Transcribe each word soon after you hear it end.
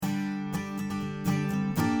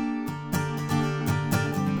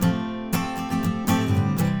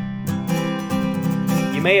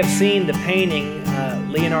You may have seen the painting,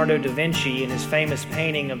 Leonardo da Vinci, in his famous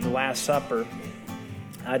painting of the Last Supper.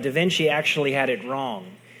 Da Vinci actually had it wrong.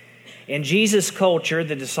 In Jesus' culture,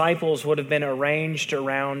 the disciples would have been arranged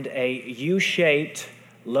around a U-shaped,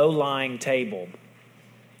 low-lying table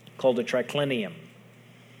called a triclinium.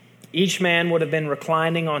 Each man would have been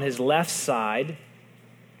reclining on his left side.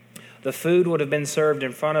 The food would have been served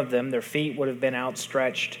in front of them. Their feet would have been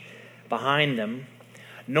outstretched behind them.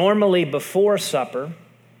 Normally, before supper,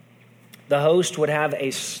 the host would have a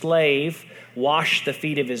slave wash the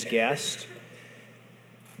feet of his guest.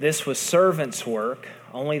 This was servants' work.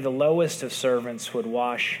 Only the lowest of servants would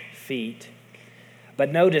wash feet.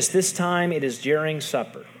 But notice, this time it is during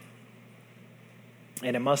supper.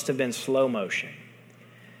 And it must have been slow motion.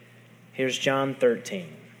 Here's John 13.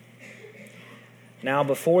 Now,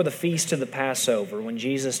 before the feast of the Passover, when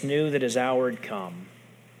Jesus knew that his hour had come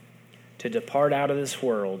to depart out of this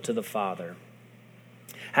world to the Father,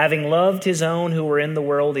 having loved his own who were in the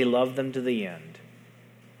world, he loved them to the end.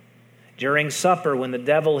 During supper, when the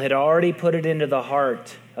devil had already put it into the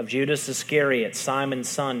heart of Judas Iscariot, Simon's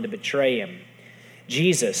son, to betray him,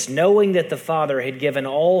 Jesus, knowing that the Father had given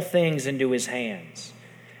all things into his hands,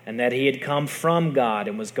 and that he had come from God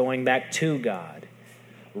and was going back to God,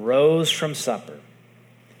 rose from supper.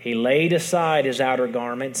 He laid aside his outer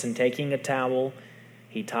garments, and taking a towel,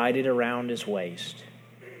 he tied it around his waist.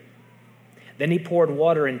 Then he poured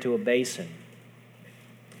water into a basin,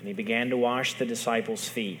 and he began to wash the disciples'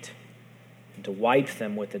 feet and to wipe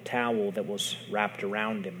them with the towel that was wrapped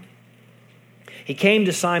around him. He came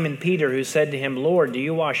to Simon Peter, who said to him, "Lord, do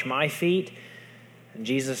you wash my feet?" And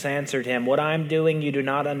Jesus answered him, "What I am doing you do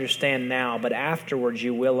not understand now, but afterwards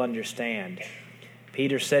you will understand."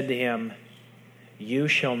 Peter said to him, "You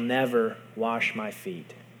shall never wash my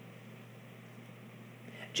feet."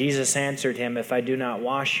 Jesus answered him, "If I do not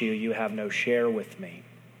wash you, you have no share with me."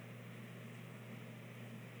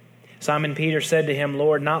 Simon Peter said to him,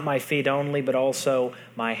 "Lord, not my feet only, but also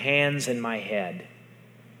my hands and my head."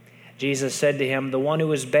 Jesus said to him, "The one who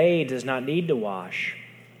is bathed does not need to wash,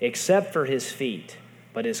 except for his feet,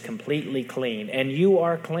 but is completely clean. And you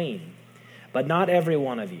are clean, but not every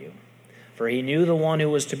one of you." For he knew the one who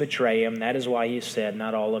was to betray him. That is why he said,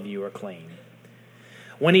 "Not all of you are clean."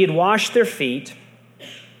 When he had washed their feet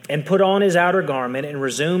and put on his outer garment and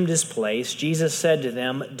resumed his place, Jesus said to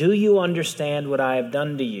them, "Do you understand what I have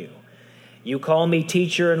done to you? You call me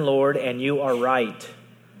teacher and Lord, and you are right,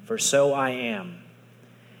 for so I am.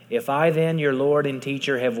 If I then, your Lord and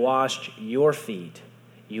teacher, have washed your feet,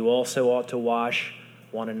 you also ought to wash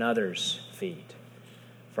one another's feet.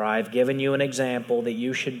 For I have given you an example that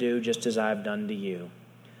you should do just as I have done to you.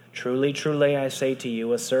 Truly, truly, I say to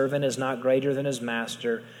you, a servant is not greater than his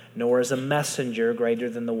master, nor is a messenger greater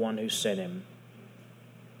than the one who sent him.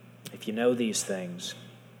 If you know these things,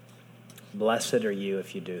 blessed are you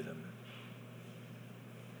if you do them."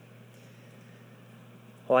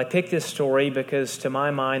 Well, I picked this story because, to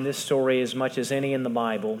my mind, this story, as much as any in the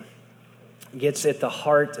Bible, gets at the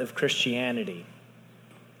heart of Christianity.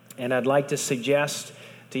 And I'd like to suggest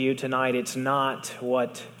to you tonight, it's not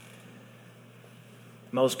what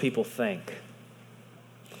most people think.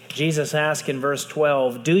 Jesus asked in verse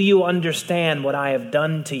 12, "Do you understand what I have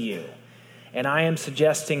done to you?" And I am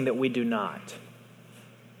suggesting that we do not.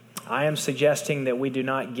 I am suggesting that we do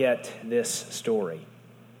not get this story.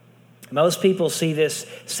 Most people see this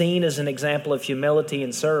scene as an example of humility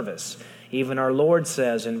and service. Even our Lord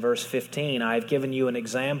says in verse 15, "I have given you an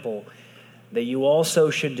example that you also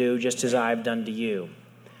should do just as I have done to you."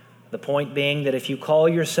 The point being that if you call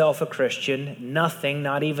yourself a Christian, nothing,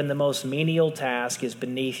 not even the most menial task, is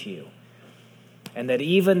beneath you. And that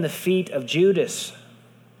even the feet of Judas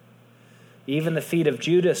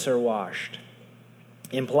are washed,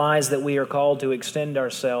 implies that we are called to extend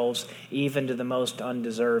ourselves even to the most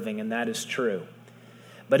undeserving, and that is true.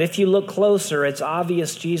 But if you look closer, it's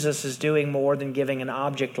obvious Jesus is doing more than giving an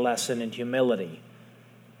object lesson in humility,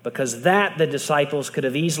 because that the disciples could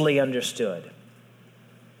have easily understood.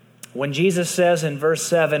 When Jesus says in verse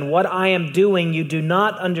 7, "What I am doing you do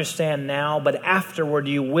not understand now, but afterward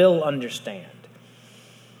you will understand."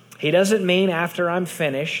 He doesn't mean after I'm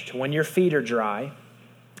finished, when your feet are dry,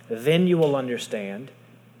 then you will understand.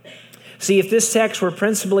 See, if this text were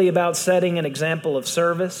principally about setting an example of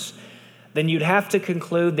service, then you'd have to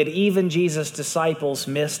conclude that even Jesus' disciples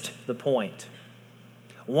missed the point.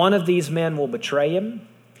 One of these men will betray him,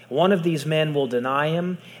 one of these men will deny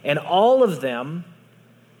him, and all of them,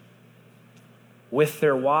 with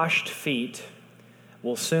their washed feet,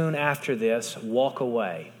 will soon after this walk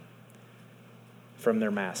away from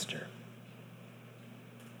their master.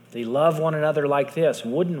 They love one another like this,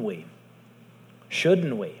 wouldn't we?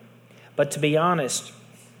 Shouldn't we? But to be honest,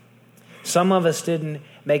 some of us didn't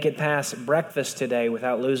make it past breakfast today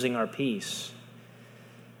without losing our peace.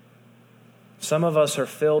 Some of us are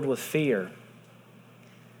filled with fear.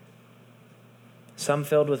 Some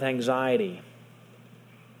filled with anxiety.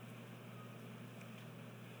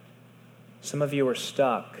 Some of you are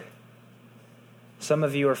stuck. Some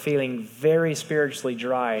of you are feeling very spiritually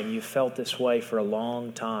dry, and you've felt this way for a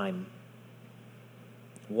long time.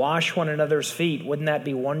 Wash one another's feet. Wouldn't that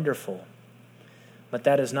be wonderful? But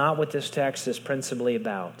that is not what this text is principally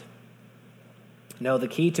about. No, the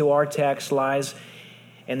key to our text lies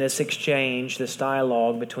in this exchange, this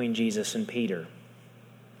dialogue between Jesus and Peter.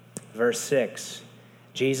 Verse 6,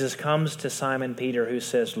 Jesus comes to Simon Peter, who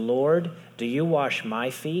says, "Lord, do you wash my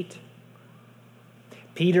feet?"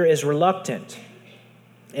 Peter is reluctant,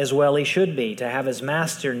 as well he should be, to have his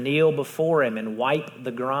master kneel before him and wipe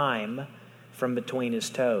the grime from between his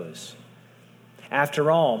toes.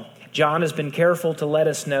 After all, John has been careful to let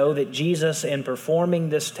us know that Jesus, in performing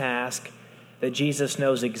this task, that Jesus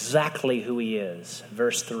knows exactly who he is.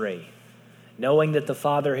 Verse 3, knowing that the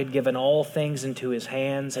Father had given all things into his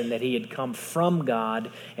hands and that he had come from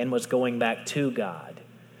God and was going back to God.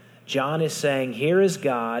 John is saying, here is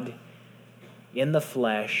God in the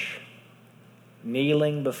flesh,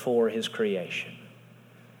 kneeling before his creation.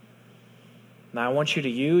 Now I want you to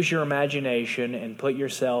use your imagination and put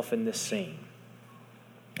yourself in this scene.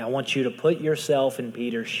 I want you to put yourself in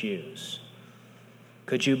Peter's shoes.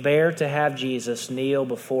 Could you bear to have Jesus kneel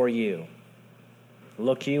before you,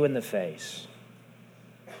 look you in the face,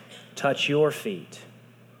 touch your feet?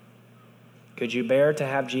 Could you bear to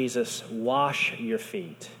have Jesus wash your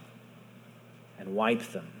feet and wipe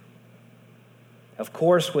them? Of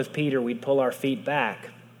course, with Peter, we'd pull our feet back.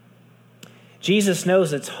 Jesus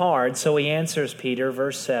knows it's hard, so he answers Peter,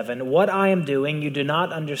 verse 7, "What I am doing you do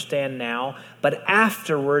not understand now, but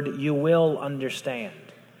afterward you will understand."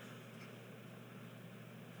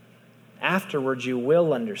 Afterward you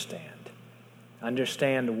will understand.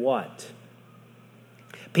 Understand what?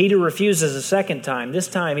 Peter refuses a second time, this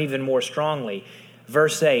time even more strongly.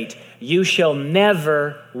 Verse 8, "You shall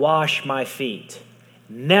never wash my feet."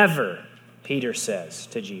 Never, Peter says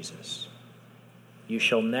to Jesus. You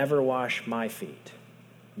shall never wash my feet.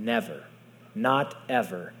 Never. Not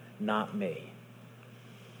ever. Not me.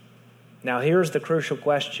 Now here's the crucial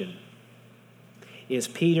question. Is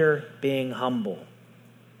Peter being humble?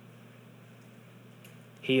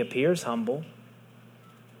 He appears humble.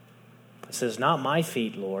 He says, "Not my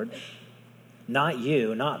feet, Lord. Not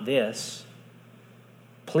you, not this.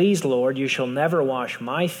 Please, Lord, you shall never wash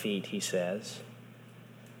my feet," he says.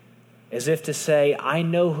 As if to say, I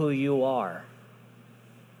know who you are.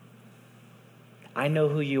 I know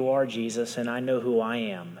who you are, Jesus, and I know who I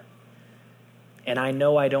am. And I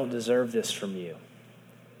know I don't deserve this from you.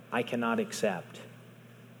 I cannot accept.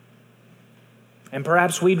 And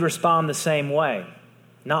perhaps we'd respond the same way.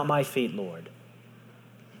 Not my feet, Lord.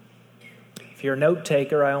 If you're a note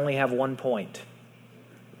taker, I only have one point.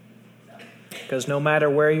 Because no matter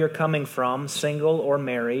where you're coming from, single or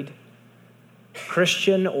married,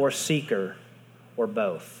 Christian or seeker, or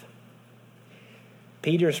both,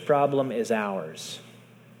 Peter's problem is ours.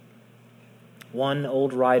 One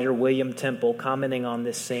old writer, William Temple, commenting on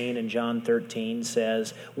this scene in John 13,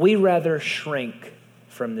 says, "We rather shrink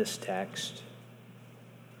from this text.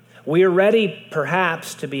 We are ready,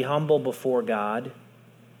 perhaps, to be humble before God,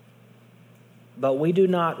 but we do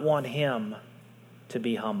not want him to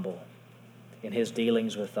be humble in his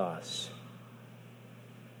dealings with us."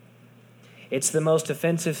 It's the most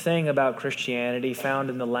offensive thing about Christianity found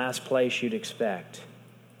in the last place you'd expect.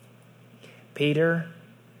 Peter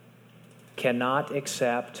cannot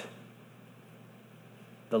accept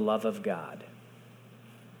the love of God.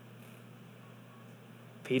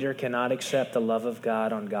 Peter cannot accept the love of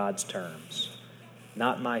God on God's terms.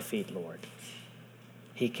 Not my feet, Lord.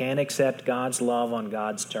 He can't accept God's love on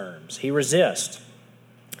God's terms. He resists.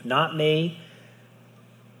 Not me.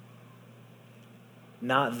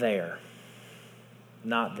 Not there.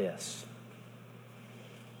 Not this.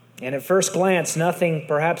 And at first glance, nothing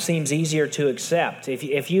perhaps seems easier to accept.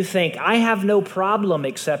 If you think, I have no problem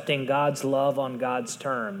accepting God's love on God's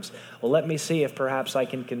terms, well, let me see if perhaps I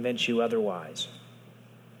can convince you otherwise.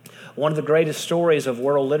 One of the greatest stories of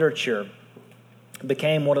world literature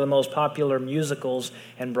became one of the most popular musicals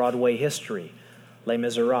in Broadway history, Les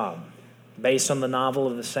Miserables, based on the novel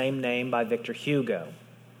of the same name by Victor Hugo.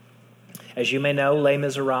 As you may know, Les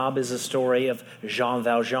Miserables is a story of Jean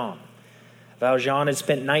Valjean. Valjean had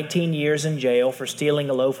spent 19 years in jail for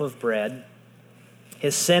stealing a loaf of bread.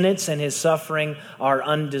 His sentence and his suffering are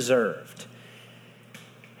undeserved.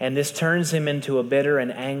 and this turns him into a bitter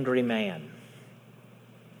and angry man.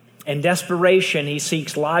 In desperation, he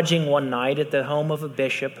seeks lodging one night at the home of a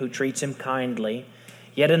bishop who treats him kindly.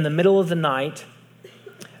 Yet in the middle of the night,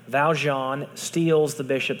 Valjean steals the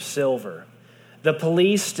bishop's silver. The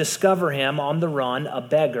police discover him on the run, a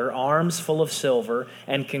beggar, arms full of silver,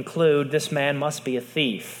 and conclude this man must be a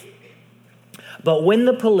thief. But when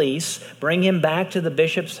the police bring him back to the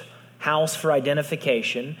bishop's house for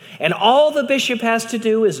identification, and all the bishop has to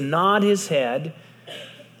do is nod his head,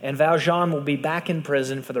 and Valjean will be back in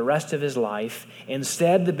prison for the rest of his life.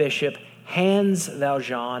 Instead, the bishop hands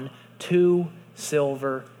Valjean 2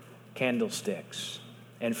 silver candlesticks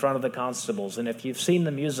in front of the constables. And if you've seen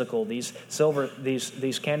the musical, these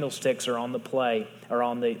candlesticks are on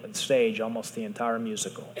the stage almost the entire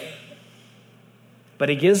musical. But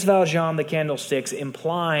he gives Valjean the candlesticks,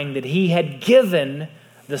 implying that he had given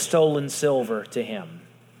the stolen silver to him.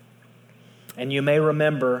 And you may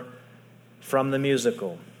remember from the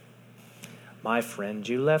musical, "My friend,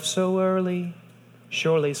 you left so early,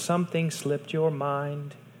 surely something slipped your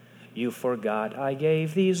mind. You forgot I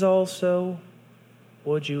gave these also.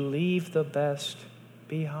 Would you leave the best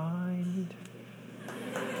behind?"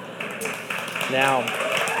 Now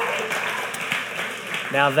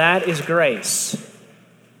that is grace.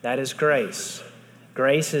 That is grace.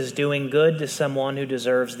 Grace is doing good to someone who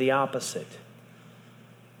deserves the opposite.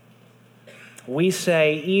 We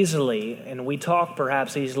say easily, and we talk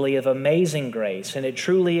perhaps easily, of amazing grace, and it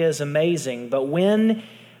truly is amazing, but when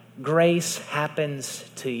grace happens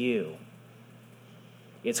to you,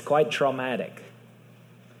 it's quite traumatic.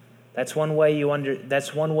 That's one way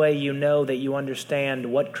you know that you understand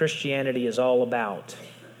what Christianity is all about.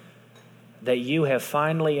 That you have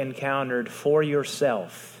finally encountered for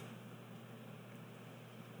yourself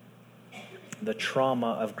the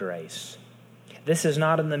trauma of grace. This is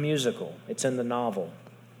not in the musical, it's in the novel.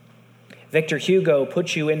 Victor Hugo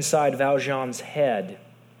puts you inside Valjean's head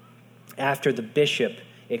after the bishop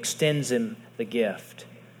extends him the gift.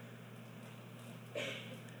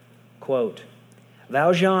 Quote,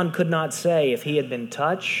 "Valjean could not say if he had been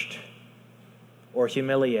touched or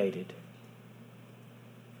humiliated.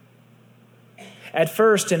 At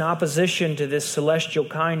first, in opposition to this celestial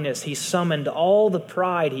kindness, he summoned all the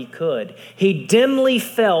pride he could. He dimly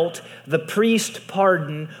felt the priest's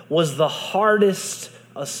pardon was the hardest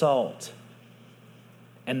assault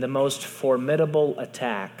and the most formidable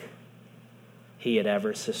attack he had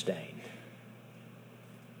ever sustained."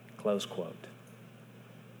 Close quote.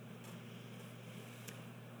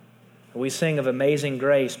 We sing of amazing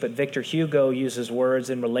grace, but Victor Hugo uses words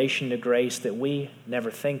in relation to grace that we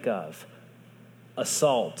never think of.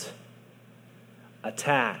 Assault,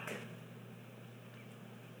 attack.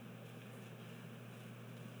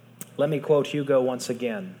 Let me quote Hugo once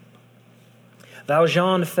again.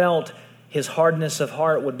 "Valjean felt his hardness of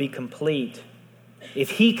heart would be complete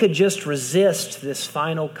if he could just resist this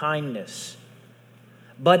final kindness.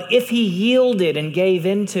 But if he yielded and gave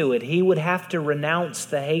into it, he would have to renounce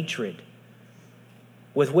the hatred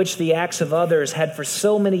with which the acts of others had for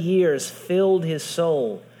so many years filled his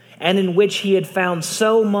soul, and in which he had found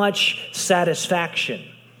so much satisfaction.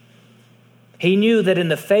 He knew that in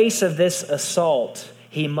the face of this assault,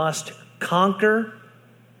 he must conquer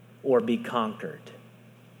or be conquered."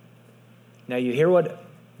 Now you hear what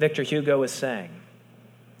Victor Hugo is saying.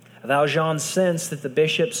 Valjean sensed that the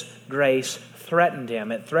bishop's grace threatened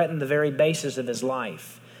him. It threatened the very basis of his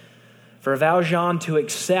life. For Valjean to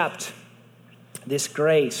accept this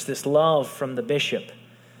grace, this love from the bishop,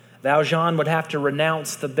 Valjean would have to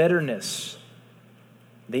renounce the bitterness,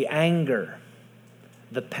 the anger,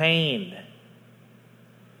 the pain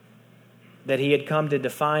that he had come to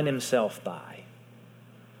define himself by.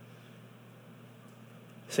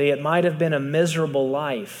 See, it might have been a miserable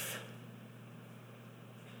life,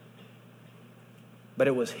 but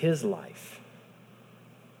it was his life.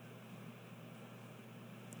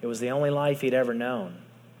 It was the only life he'd ever known.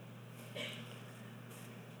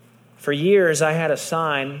 For years, I had a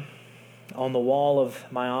sign on the wall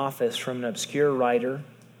of my office from an obscure writer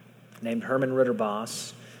named Herman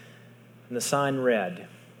Ritterboss, and the sign read,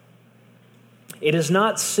 "It is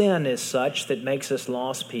not sin as such that makes us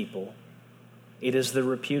lost people. It is the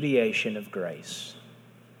repudiation of grace."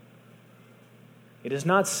 It is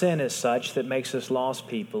not sin as such that makes us lost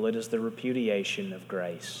people. It is the repudiation of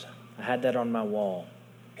grace. I had that on my wall.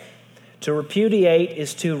 To repudiate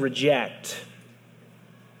is to reject.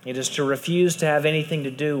 It is to refuse to have anything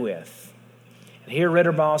to do with. And here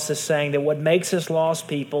Ritterboss is saying that what makes us lost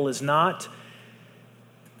people is not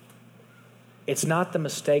the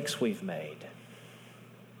mistakes we've made.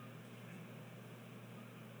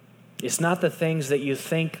 It's not the things that you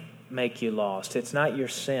think make you lost. It's not your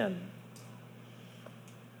sin.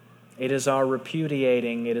 It is our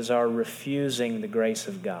repudiating, it is our refusing the grace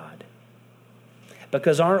of God.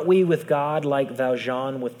 Because aren't we with God like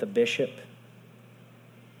Valjean with the bishop?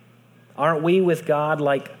 Aren't we with God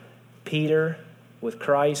like Peter with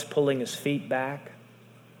Christ pulling his feet back?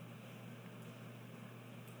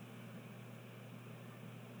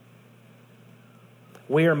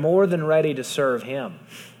 We are more than ready to serve Him.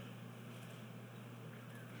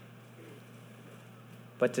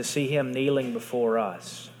 But to see Him kneeling before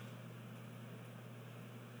us.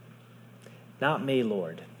 Not me,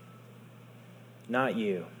 Lord. Not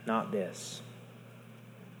you. Not this.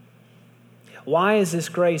 Why is this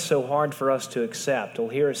grace so hard for us to accept? Well,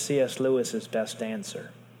 here is C.S. Lewis's best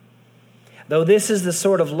answer. Though this is the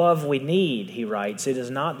sort of love we need, he writes, it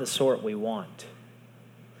is not the sort we want.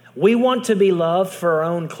 We want to be loved for our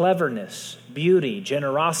own cleverness, beauty,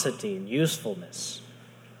 generosity, and usefulness.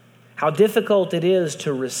 How difficult it is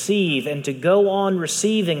to receive and to go on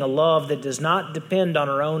receiving a love that does not depend on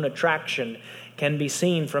our own attraction can be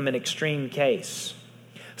seen from an extreme case.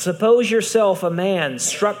 Suppose yourself a man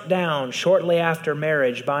struck down shortly after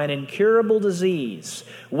marriage by an incurable disease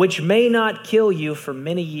which may not kill you for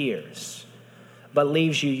many years, but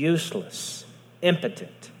leaves you useless,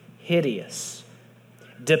 impotent, hideous,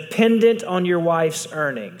 dependent on your wife's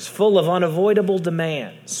earnings, full of unavoidable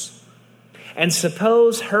demands. And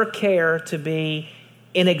suppose her care to be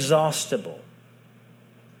inexhaustible.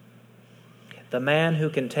 The man who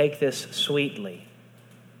can take this sweetly,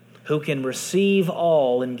 who can receive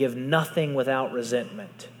all and give nothing without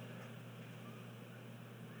resentment.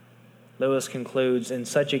 Lewis concludes, in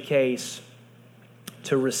such a case,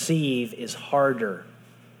 to receive is harder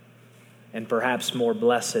and perhaps more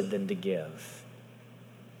blessed than to give.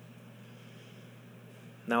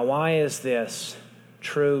 Now, why is this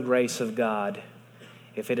true grace of God,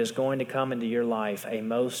 if it is going to come into your life, a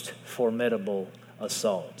most formidable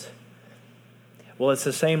assault? Well, it's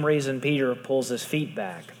the same reason Peter pulls his feet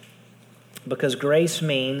back. Because grace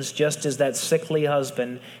means, just as that sickly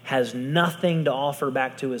husband has nothing to offer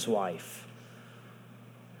back to his wife,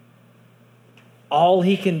 all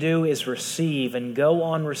he can do is receive and go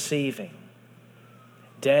on receiving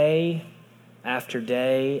day after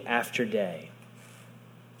day after day.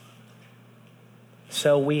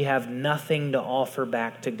 So we have nothing to offer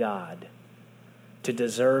back to God to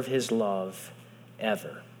deserve His love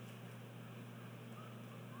ever.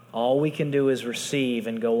 All we can do is receive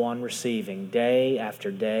and go on receiving day after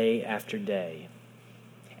day after day.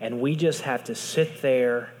 And we just have to sit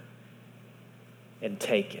there and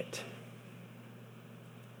take it.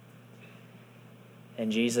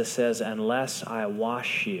 And Jesus says, unless I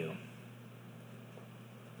wash you,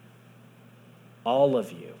 all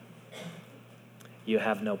of you, you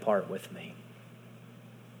have no part with me.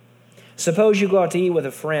 Suppose you go out to eat with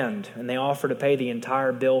a friend and they offer to pay the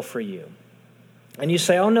entire bill for you. And you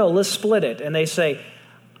say, oh no, let's split it. And they say,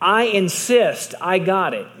 I insist, I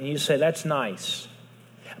got it. And you say, that's nice.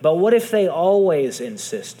 But what if they always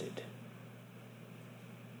insisted?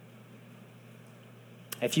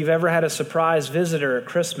 If you've ever had a surprise visitor at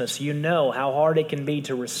Christmas, you know how hard it can be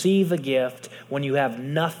to receive a gift when you have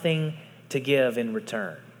nothing to give in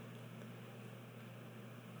return.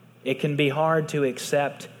 It can be hard to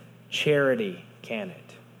accept charity, can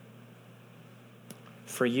it?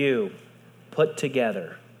 For you, put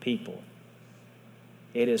together people,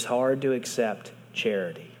 it is hard to accept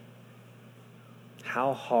charity.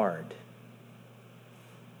 How hard?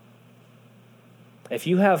 If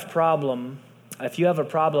you have a problem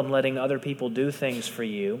letting other people do things for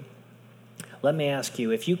you, let me ask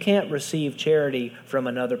you, if you can't receive charity from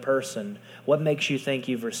another person, what makes you think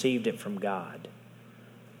you've received it from God?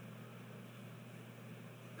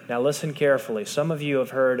 Now listen carefully. Some of you have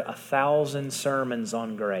heard 1,000 sermons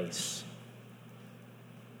on grace.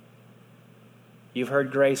 You've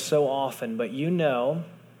heard grace so often, but you know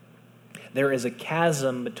there is a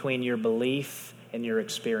chasm between your belief and your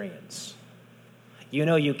experience. You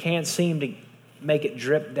know you can't seem to make it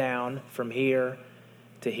drip down from here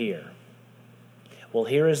to here. Well,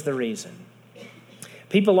 here is the reason.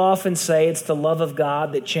 People often say it's the love of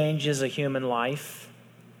God that changes a human life.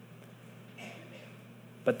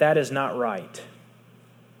 But that is not right.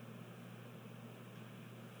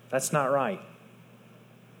 That's not right.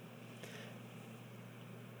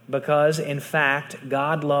 Because, in fact,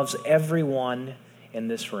 God loves everyone in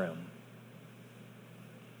this room.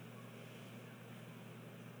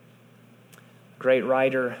 Great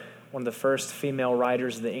writer, one of the first female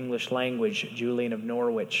writers of the English language, Julian of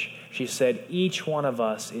Norwich, she said, each one of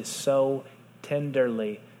us is so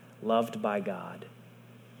tenderly loved by God.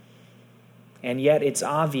 And yet it's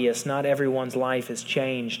obvious not everyone's life is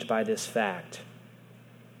changed by this fact.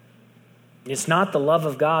 It's not the love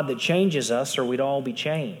of God that changes us, or we'd all be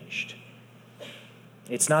changed.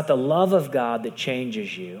 It's not the love of God that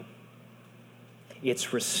changes you.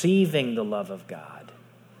 It's receiving the love of God.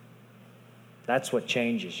 That's what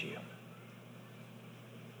changes you.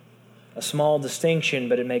 A small distinction,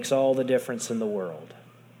 but it makes all the difference in the world.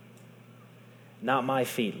 Not my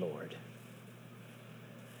feet, Lord.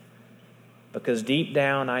 Because deep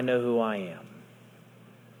down, I know who I am.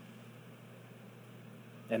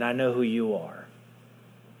 And I know who you are.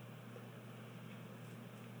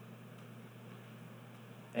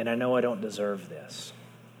 And I know I don't deserve this.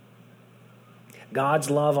 God's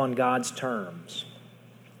love on God's terms.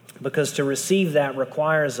 Because to receive that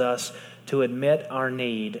requires us to admit our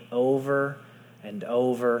need over and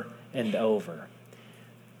over and over.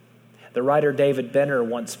 The writer David Benner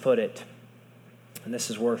once put it, and this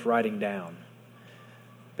is worth writing down.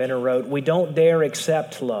 Benner wrote, "We don't dare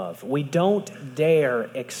accept love. We don't dare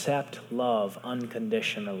accept love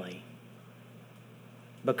unconditionally.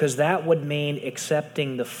 Because that would mean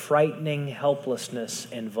accepting the frightening helplessness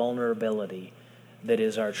and vulnerability that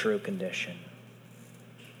is our true condition.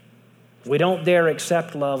 We don't dare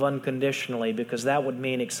accept love unconditionally because that would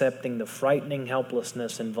mean accepting the frightening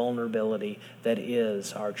helplessness and vulnerability that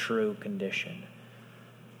is our true condition."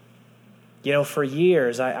 You know, for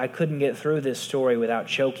years, I couldn't get through this story without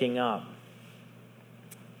choking up.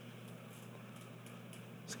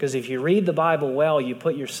 It's because if you read the Bible well, you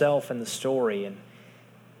put yourself in the story. And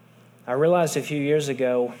I realized a few years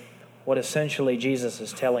ago what essentially Jesus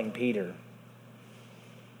is telling Peter.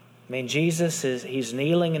 I mean, he's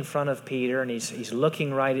kneeling in front of Peter, and he's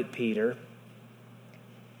looking right at Peter.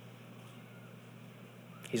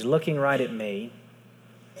 He's looking right at me.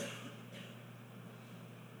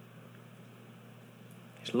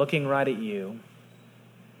 He's looking right at you.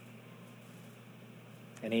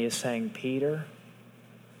 And he is saying, "Peter,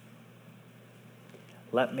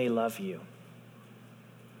 let me love you.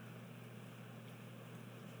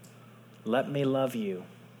 Let me love you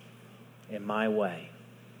in my way.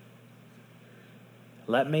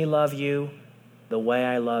 Let me love you the way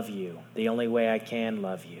I love you, the only way I can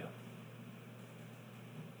love you.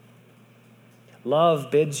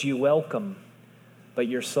 Love bids you welcome, but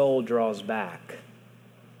your soul draws back.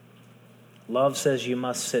 Love says you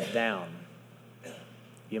must sit down.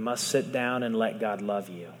 You must sit down and let God love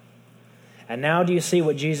you." And now do you see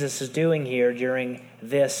what Jesus is doing here during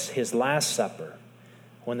this, his Last Supper?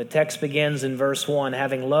 When the text begins in verse 1,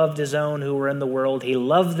 having loved his own who were in the world, he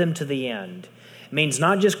loved them to the end. It means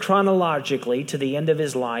not just chronologically to the end of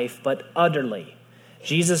his life, but utterly.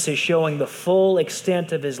 Jesus is showing the full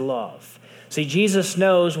extent of his love. See, Jesus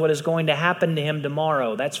knows what is going to happen to him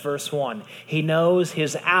tomorrow. That's verse 1. He knows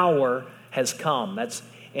his hour has come. That's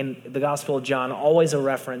in the Gospel of John, always a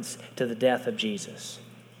reference to the death of Jesus.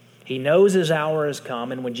 He knows his hour has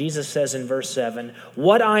come, and when Jesus says in verse 7,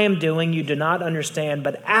 "What I am doing you do not understand,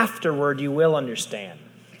 but afterward you will understand,"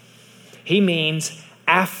 he means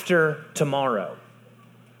after tomorrow,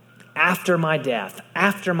 after my death,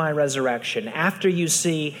 after my resurrection, after you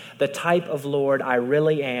see the type of Lord I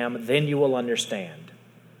really am, then you will understand.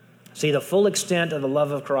 See, the full extent of the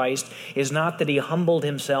love of Christ is not that he humbled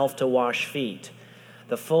himself to wash feet.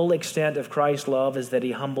 The full extent of Christ's love is that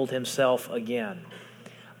he humbled himself again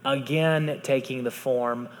taking the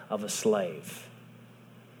form of a slave.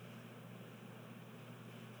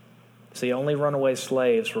 See, only runaway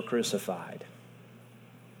slaves were crucified.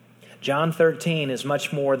 John 13 is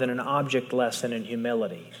much more than an object lesson in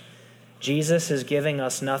humility. Jesus is giving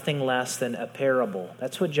us nothing less than a parable.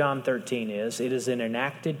 That's what John 13 is. It is an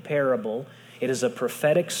enacted parable. It is a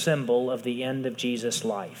prophetic symbol of the end of Jesus'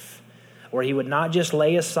 life, where he would not just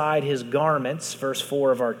lay aside his garments, verse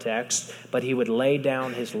 4 of our text, but he would lay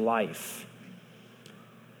down his life.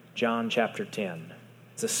 John chapter 10.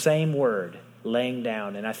 It's the same word, laying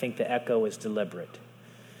down, and I think the echo is deliberate.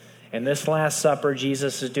 In this Last Supper,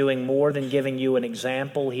 Jesus is doing more than giving you an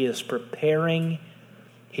example. He is preparing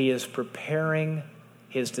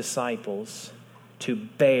his disciples to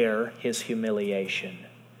bear his humiliation.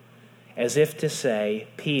 As if to say,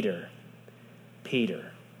 Peter,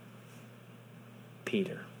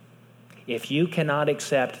 if you cannot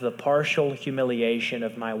accept the partial humiliation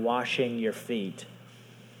of my washing your feet,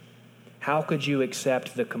 how could you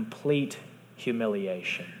accept the complete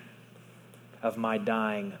humiliation of my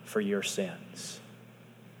dying for your sins?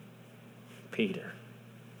 Peter,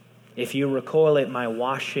 if you recoil at my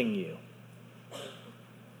washing you,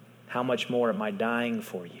 how much more at my dying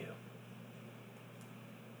for you?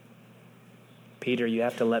 Peter, you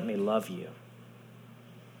have to let me love you.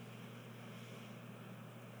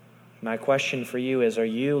 My question for you is, are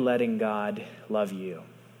you letting God love you?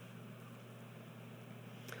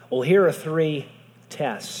 Well, here are 3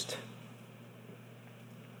 tests.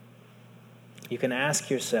 You can ask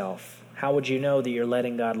yourself, how would you know that you're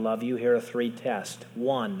letting God love you? Here are 3 tests.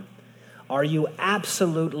 1, are you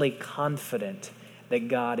absolutely confident that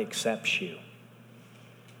God accepts you?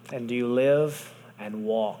 And do you live and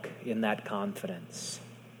walk in that confidence?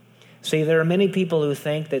 See, there are many people who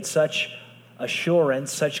think that such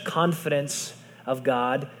assurance, such confidence of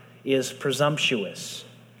God is presumptuous.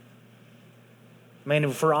 I mean,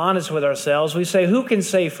 if we're honest with ourselves, we say, who can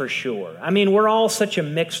say for sure? I mean, we're all such a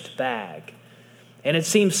mixed bag. And it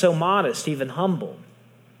seems so modest, even humble.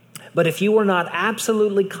 But if you are not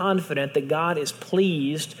absolutely confident that God is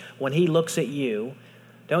pleased when he looks at you,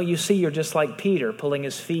 don't you see you're just like Peter pulling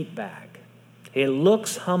his feet back? It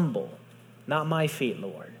looks humble. Not my feet,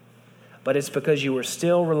 Lord. But it's because you are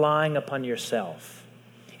still relying upon yourself.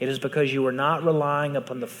 It is because you are not relying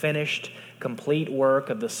upon the finished, complete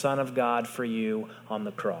work of the Son of God for you on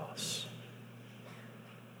the cross.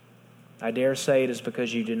 I dare say it is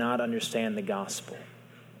because you do not understand the gospel.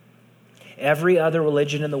 Every other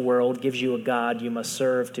religion in the world gives you a God you must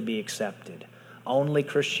serve to be accepted. Only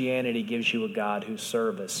Christianity gives you a God whose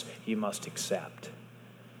service you must accept.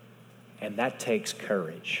 And that takes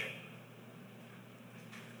courage.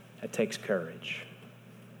 That takes courage.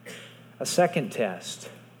 A second test.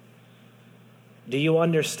 Do you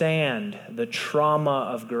understand the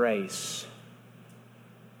trauma of grace?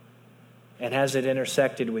 And has it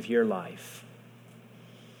intersected with your life?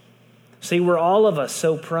 See, we're all of us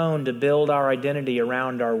so prone to build our identity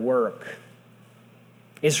around our work.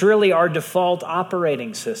 It's really our default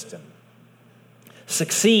operating system.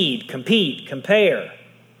 Succeed, compete, compare.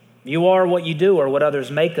 You are what you do or what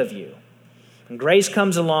others make of you. And grace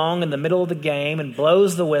comes along in the middle of the game and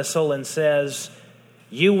blows the whistle and says,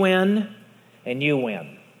 you win and you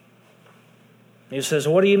win. He says,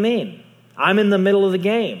 what do you mean? I'm in the middle of the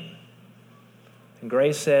game. And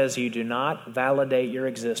grace says you do not validate your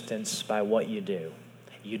existence by what you do.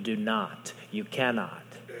 You do not. You cannot.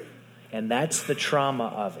 And that's the trauma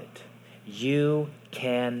of it. You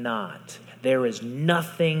cannot. There is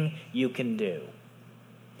nothing you can do.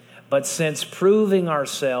 But since proving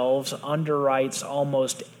ourselves underwrites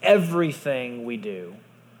almost everything we do,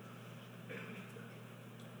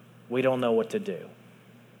 we don't know what to do.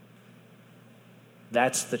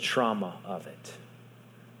 That's the trauma of it.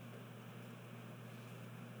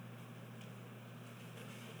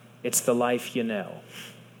 It's the life you know.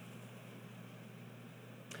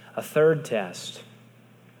 A third test.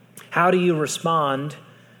 How do you respond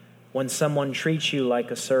when someone treats you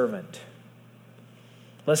like a servant?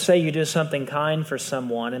 Let's say you do something kind for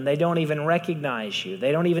someone and they don't even recognize you.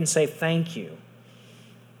 They don't even say thank you.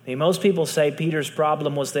 I mean, most people say Peter's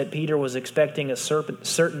problem was that Peter was expecting a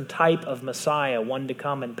certain type of Messiah, one to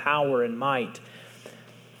come in power and might.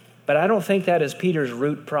 But I don't think that is Peter's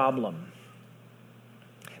root problem.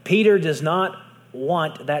 Peter does not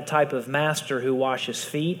want that type of master who washes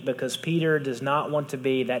feet because Peter does not want to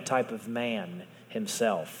be that type of man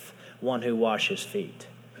himself, one who washes feet.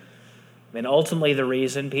 And ultimately the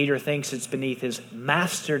reason Peter thinks it's beneath his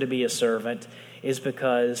master to be a servant is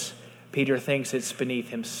because Peter thinks it's beneath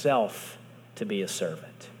himself to be a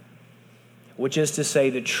servant. Which is to say,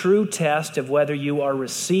 the true test of whether you are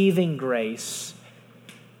receiving grace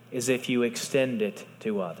is if you extend it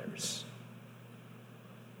to others.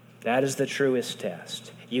 That is the truest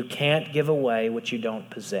test. You can't give away what you don't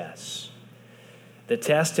possess. The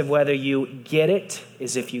test of whether you get it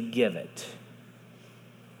is if you give it.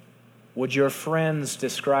 Would your friends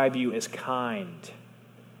describe you as kind?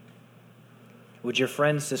 Would your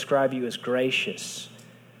friends describe you as gracious,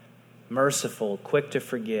 merciful, quick to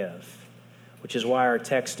forgive? Which is why our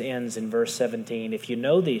text ends in verse 17. If you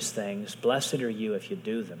know these things, blessed are you if you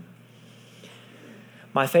do them.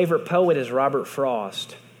 My favorite poet is Robert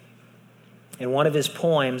Frost. In one of his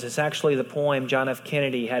poems, it's actually the poem John F.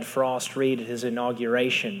 Kennedy had Frost read at his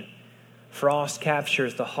inauguration. Frost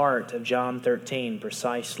captures the heart of John 13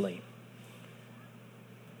 precisely.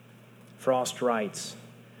 Frost writes,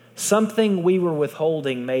 "Something we were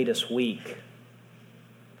withholding made us weak,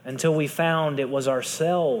 until we found it was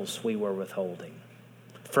ourselves we were withholding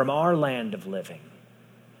from our land of living,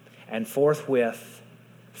 and forthwith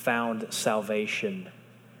found salvation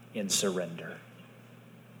in surrender."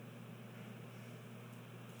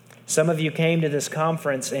 Some of you came to this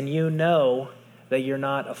conference and you know that you're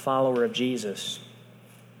not a follower of Jesus.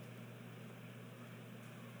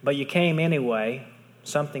 But you came anyway.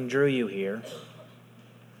 Something drew you here.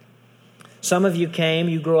 Some of you came,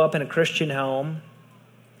 you grew up in a Christian home.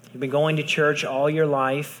 You've been going to church all your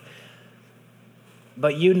life.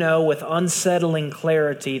 but you know with unsettling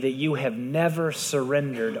clarity that you have never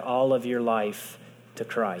surrendered all of your life to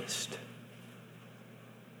Christ.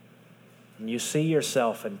 And you see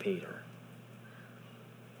yourself in Peter.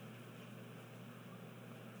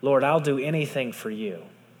 Lord, I'll do anything for you.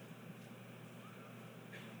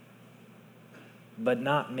 But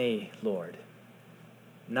not me, Lord.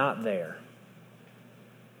 Not there.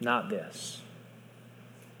 Not this.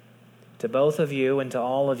 To both of you and to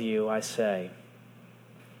all of you, I say,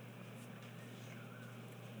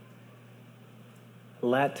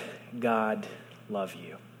 let God love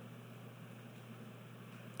you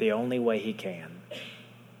the only way He can.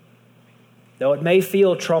 Though it may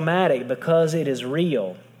feel traumatic because it is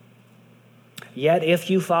real, yet if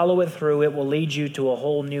you follow it through, it will lead you to a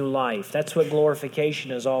whole new life. That's what glorification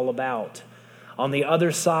is all about. On the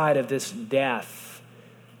other side of this death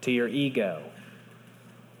to your ego,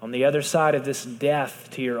 on the other side of this death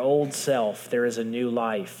to your old self, there is a new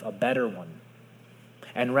life, a better one.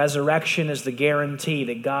 And resurrection is the guarantee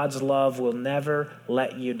that God's love will never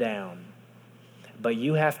let you down. But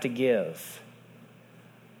you have to give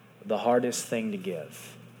the hardest thing to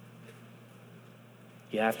give.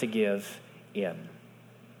 You have to give in.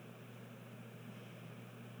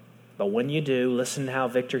 But when you do, listen to how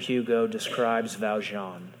Victor Hugo describes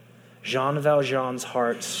Valjean. Jean Valjean's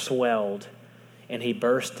heart swelled and he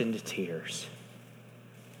burst into tears.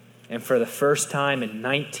 And for the first time in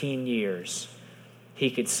 19 years, he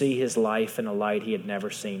could see his life in a light he had never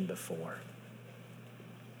seen before.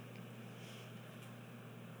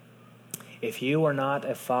 If you are not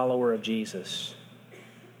a follower of Jesus,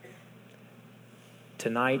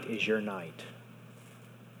 tonight is your night.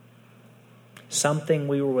 Something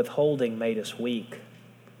we were withholding made us weak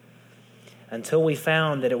until we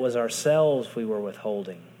found that it was ourselves we were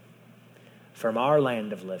withholding from our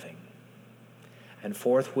land of living, and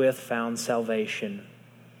forthwith found salvation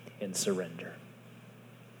in surrender.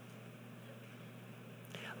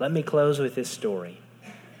 Let me close with this story.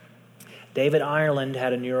 David Ireland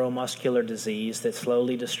had a neuromuscular disease that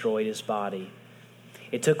slowly destroyed his body.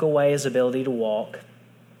 It took away his ability to walk.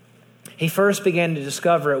 He first began to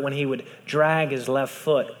discover it when he would drag his left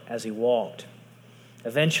foot as he walked.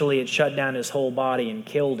 Eventually, it shut down his whole body and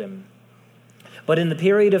killed him. But in the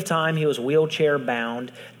period of time he was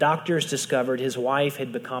wheelchair-bound, doctors discovered his wife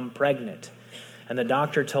had become pregnant. And the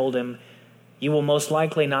doctor told him, "You will most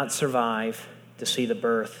likely not survive to see the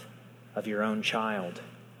birth of your own child."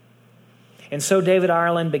 And so David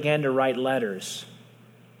Ireland began to write letters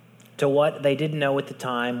to what they didn't know at the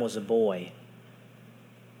time was a boy,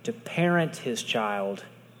 to parent his child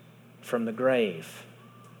from the grave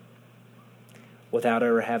without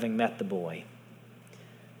ever having met the boy.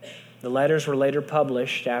 The letters were later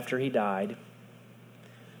published after he died.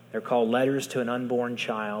 They're called Letters to an Unborn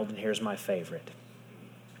Child, and here's my favorite.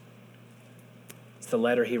 It's the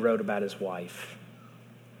letter he wrote about his wife.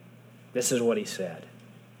 This is what he said.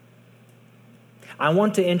 "I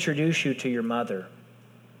want to introduce you to your mother,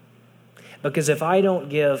 because if I don't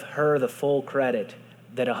give her the full credit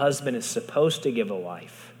that a husband is supposed to give a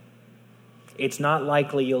wife, it's not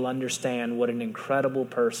likely you'll understand what an incredible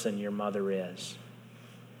person your mother is.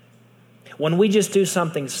 When we just do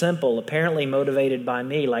something simple, apparently motivated by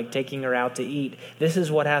me, like taking her out to eat, this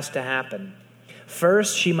is what has to happen.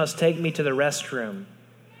 First, she must take me to the restroom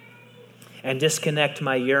and disconnect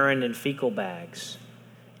my urine and fecal bags,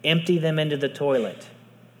 empty them into the toilet,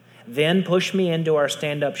 then push me into our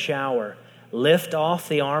stand-up shower, lift off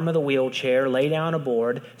the arm of the wheelchair, lay down a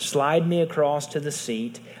board, slide me across to the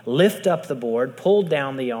seat, lift up the board, pull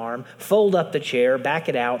down the arm, fold up the chair, back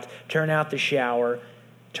it out, turn on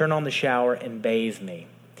the shower, and bathe me.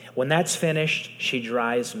 When that's finished, she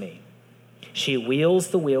dries me. She wheels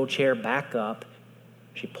the wheelchair back up.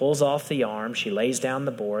 She pulls off the arm. She lays down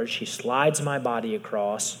the board. She slides my body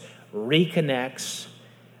across, reconnects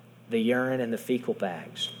the urine and the fecal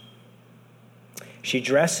bags. She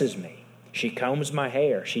dresses me. She combs my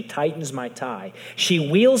hair. She tightens my tie. She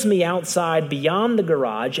wheels me outside beyond the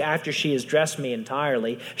garage after she has dressed me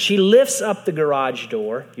entirely. She lifts up the garage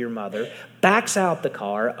door, your mother, backs out the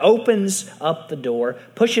car, opens up the door,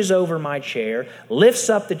 pushes over my chair, lifts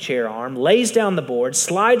up the chair arm, lays down the board,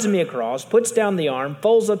 slides me across, puts down the arm,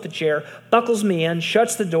 folds up the chair, buckles me in,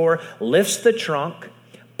 shuts the door, lifts the trunk,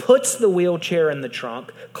 puts the wheelchair in the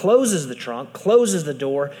trunk, closes the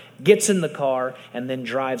door, gets in the car, and then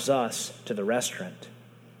drives us to the restaurant.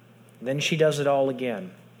 Then she does it all again.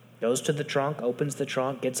 Goes to the trunk, opens the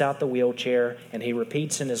trunk, gets out the wheelchair, and he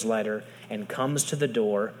repeats in his letter and comes to the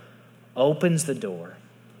door, opens the door,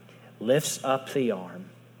 lifts up the arm,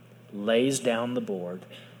 lays down the board,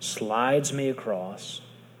 slides me across,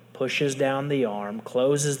 pushes down the arm,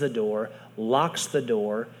 closes the door, locks the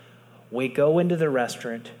door. We go into the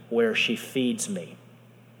restaurant where she feeds me.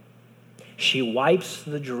 She wipes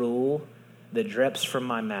the drool that drips from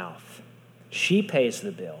my mouth. She pays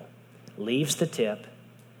the bill, leaves the tip,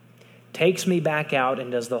 takes me back out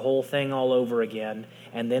and does the whole thing all over again,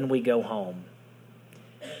 and then we go home.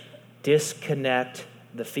 Disconnect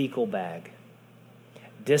the fecal bag.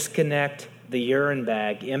 Disconnect the urine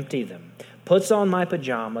bag, empty them. Puts on my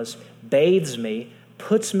pajamas, bathes me,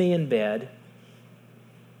 puts me in bed.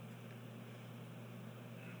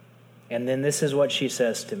 And then this is what she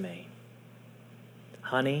says to me.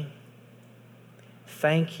 Honey,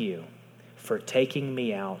 thank you for taking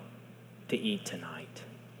me out to eat tonight.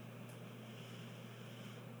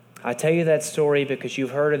 I tell you that story because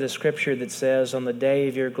you've heard of the scripture that says on the day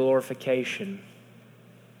of your glorification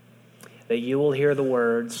that you will hear the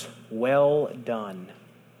words, well done,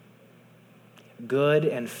 good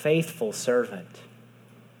and faithful servant.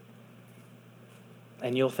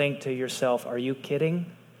 And you'll think to yourself, are you kidding?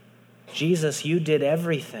 Jesus, you did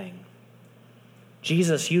everything.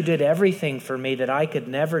 Jesus, you did everything for me that I could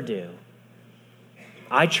never do.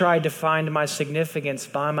 I tried to find my significance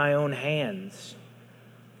by my own hands,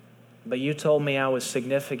 but you told me I was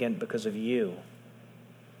significant because of you.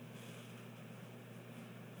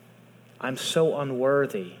 I'm so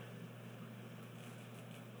unworthy.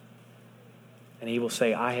 And he will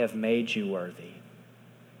say, I have made you worthy.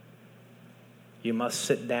 You must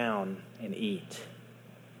sit down and eat.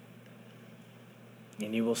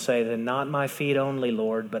 And you will say, then not my feet only,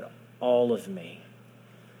 Lord, but all of me.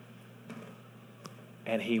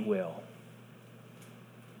 And he will.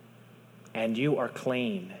 And you are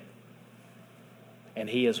clean. And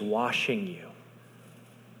he is washing you.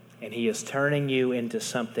 And he is turning you into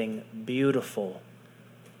something beautiful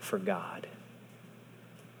for God.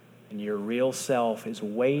 And your real self is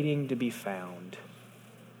waiting to be found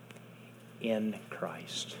in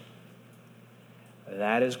Christ.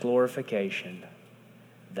 That is glorification.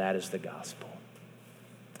 That is the gospel.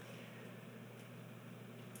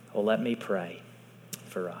 Well, let me pray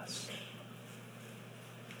for us.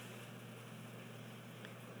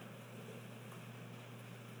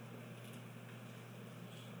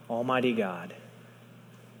 Almighty God,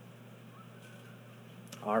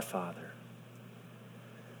 our Father,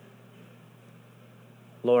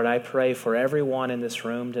 Lord, I pray for everyone in this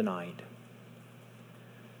room tonight.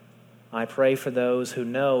 I pray for those who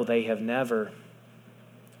know they have never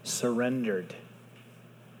surrendered.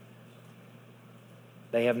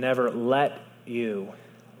 They have never let you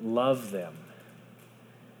love them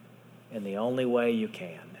in the only way you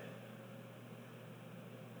can.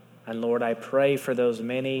 And Lord, I pray for those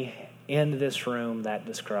many in this room that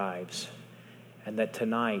describes, and that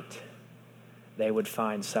tonight they would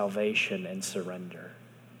find salvation and surrender.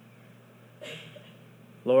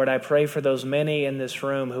 Lord, I pray for those many in this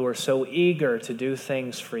room who are so eager to do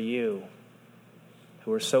things for you,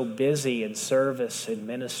 who are so busy in service and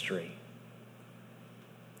ministry.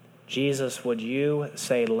 Jesus, would you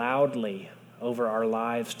say loudly over our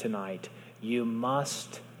lives tonight, you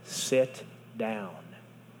must sit down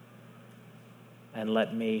and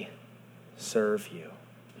let me serve you.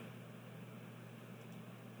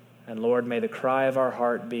 And Lord, may the cry of our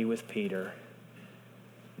heart be with Peter,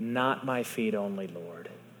 not my feet only, Lord,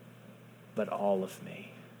 but all of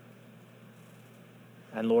me.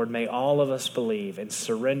 And Lord, may all of us believe in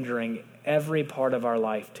surrendering every part of our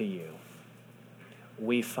life to you,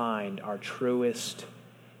 we find our truest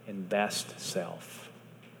and best self.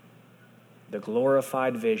 The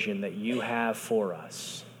glorified vision that you have for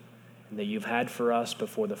us and that you've had for us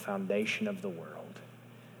before the foundation of the world.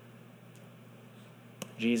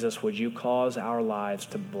 Jesus, would you cause our lives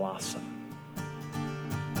to blossom?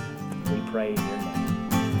 We pray in your name.